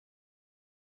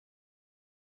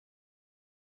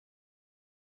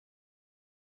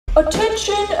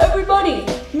Attention, everybody!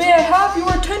 May I have your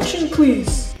attention,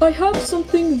 please? I have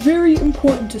something very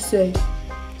important to say.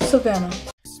 Savannah.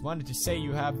 Just wanted to say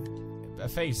you have a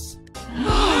face.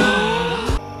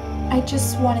 I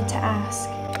just wanted to ask.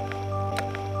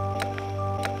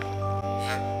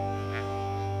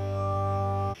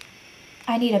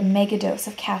 I need a mega dose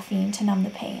of caffeine to numb the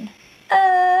pain.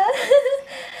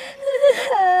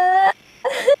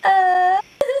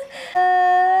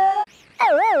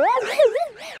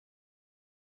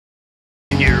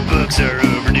 Your books are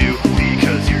overdue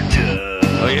because you're dumb.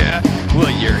 Oh yeah?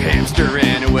 Well, your hamster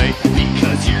ran away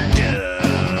Because you're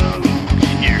dumb.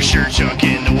 Your shirt junk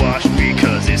in the wash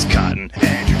because it's cotton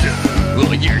and you're dumb.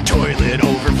 Well, your toilet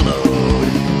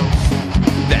overflowed.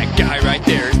 That guy right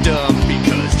there is dumb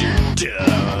Because you're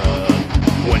dumb.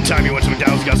 One time you went to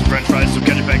McDonald's, got some french fries, some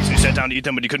ketchup packets, and you sat down to eat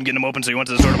them, but you couldn't get them open, so you went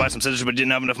to the store to buy some scissors, but you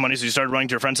didn't have enough money, so you started running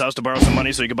to your friend's house to borrow some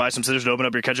money so you could buy some scissors to open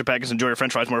up your ketchup packets and enjoy your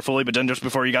french fries more fully, but then just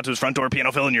before you got to his front door,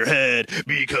 piano fell in your head.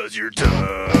 Because you're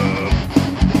dumb.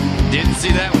 Didn't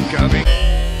see that one coming.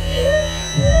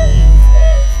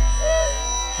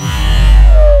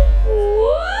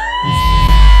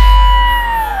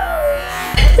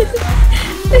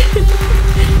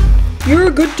 You're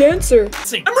a good dancer.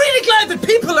 I'm really glad that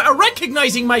people are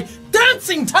recognizing my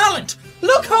dancing talent.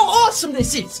 Look how awesome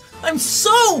this is. I'm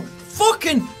so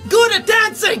fucking good at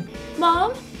dancing.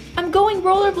 Mom, I'm going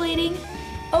rollerblading.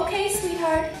 Okay,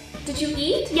 sweetheart. Did you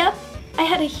eat? Yep, I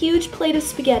had a huge plate of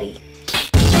spaghetti.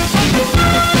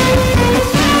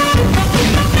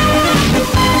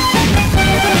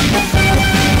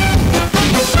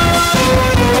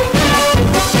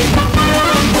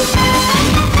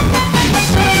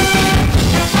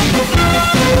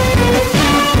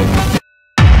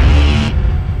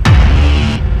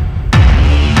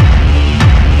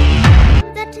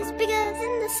 That is bigger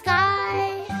than the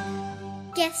sky.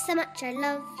 Guess how much I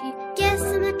love you. Guess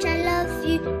how much I love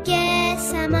you.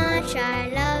 Guess how much I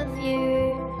love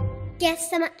you.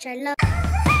 Guess how much I love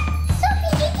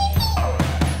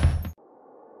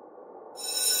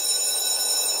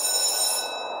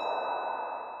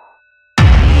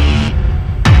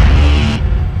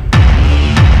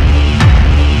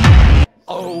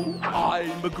Oh,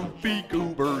 I'm a goofy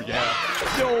goober, yeah.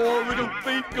 You're a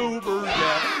goofy goober,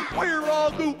 yeah. We're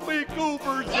all goofy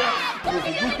goobers, yeah.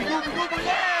 Goofy, goofy, goofy, goober,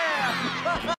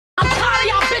 yeah. I'm tired of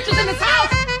y'all bitches in this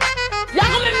house! Y'all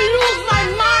gonna make me lose my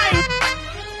mind!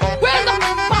 Where's the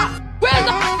box? Where's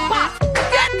the box?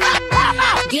 Get the fuck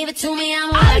out! Give it to me, I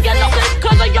didn't get no sleep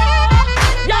cause of y'all!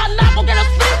 Y'all not gonna get no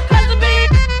sleep cause of me!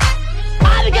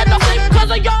 I didn't get no sleep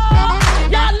cause of y'all!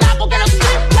 Y'all not gonna get no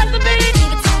sleep cause of me!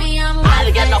 Give it to me, I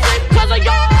didn't get no sleep cause of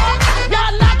y'all! Y'all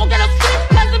not gonna get no sleep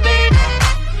cause of me!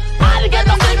 I didn't get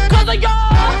no sleep cause of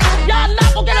y'all! Y'all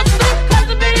not gonna get no sleep cause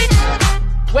of me!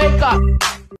 Wake up!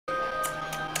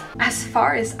 As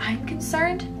far as I'm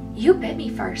concerned, you bit me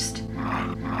first.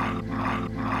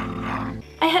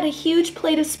 I had a huge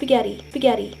plate of spaghetti.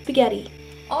 Spaghetti.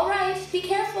 All right, be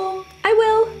careful. I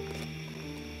will.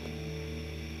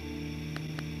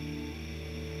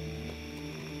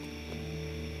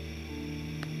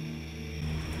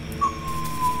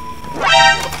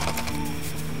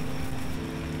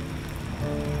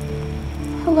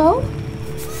 Hello?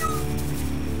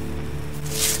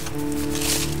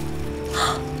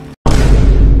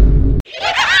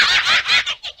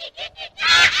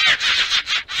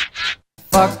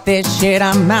 Fuck this shit,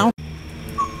 I'm out.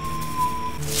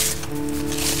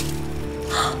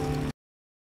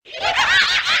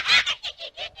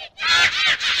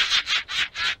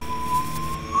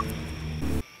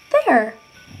 There.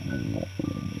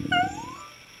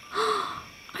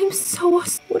 I'm so...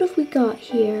 What have we got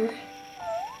here?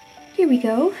 Here we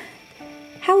go.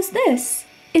 How's this?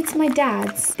 It's my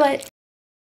dad's, but...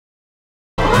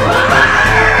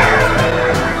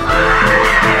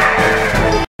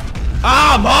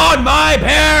 I'm on my period!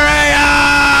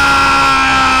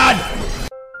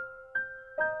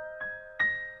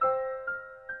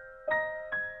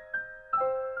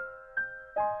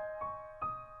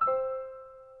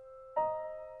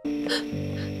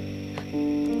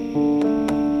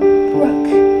 Brooke,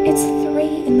 it's 3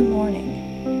 in the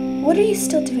morning. What are you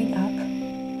still doing up?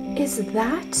 Is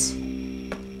that...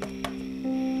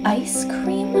 ice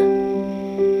cream?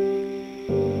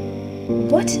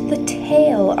 What the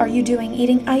tail are you doing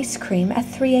eating ice cream at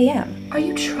 3 a.m.? Are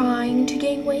you trying to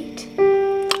gain weight?